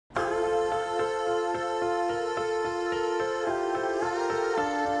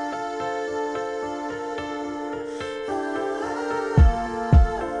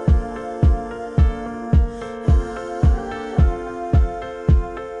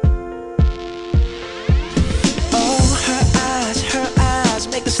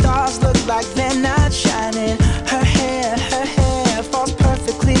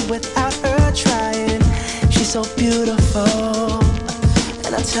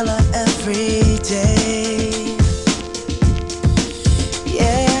tell her every day.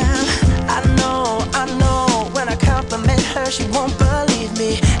 Yeah, I know, when I compliment her, she won't believe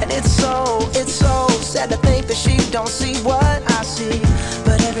me. And it's so sad to think that she don't see what I see.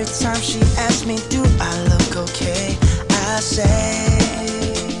 But every time she asks me, do I look okay, I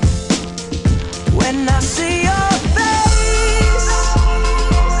say, when I see your face,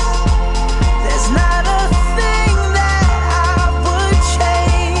 there's not a thing that I would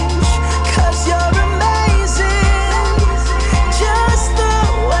change. 'Cause you're amazing, just the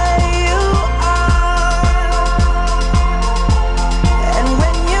way you are. And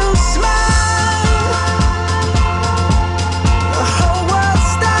when you smile, the whole world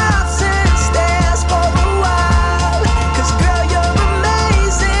stops and stares for a while. 'Cause girl, you're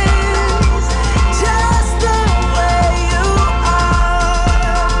amazing, just the way you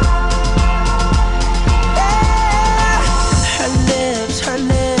are. Yeah. Her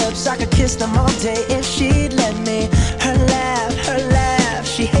lips, I could kiss them all day if she'd let me. Her laugh,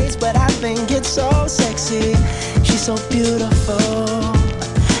 she hates but I think it's so sexy. She's so beautiful,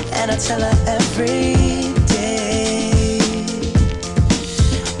 and I tell her every